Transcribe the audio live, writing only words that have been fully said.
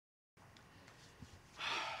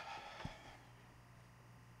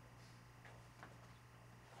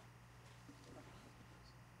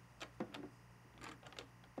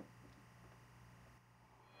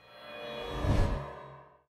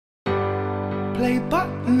Play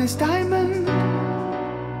button is diamond.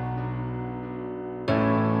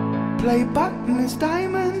 Play button is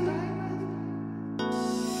diamond.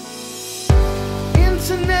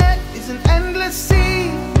 Internet is an endless sea.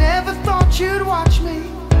 Never thought you'd watch me.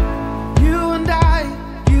 You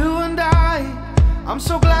and I, I'm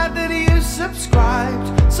so glad that you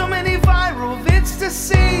subscribed. So many viral vids to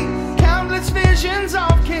see, countless visions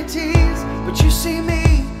of kitties. But you see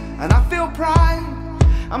me, and I feel pride.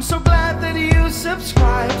 I'm so glad that you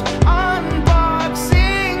subscribed.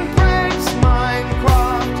 Unboxing, pranks,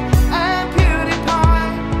 Minecraft, and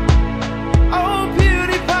PewDiePie. Oh,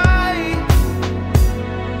 PewDiePie.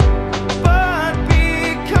 But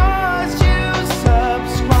because you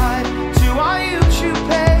subscribe to our YouTube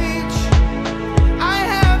page, I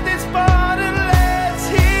have this button, let's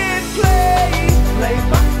hit play. Play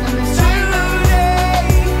button is today.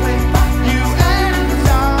 Play button, you and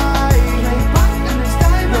I. Play button is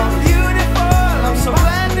time. You're beautiful, I'm so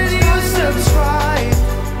glad that you subscribe.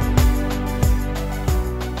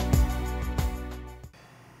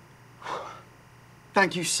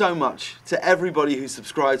 Thank you so much to everybody who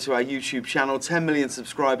subscribed to our YouTube channel. 10 million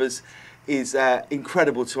subscribers is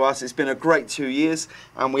incredible to us. It's been a great 2 years,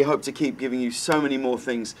 and we hope to keep giving you so many more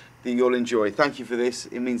things that you'll enjoy. Thank you for this.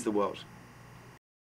 It means the world.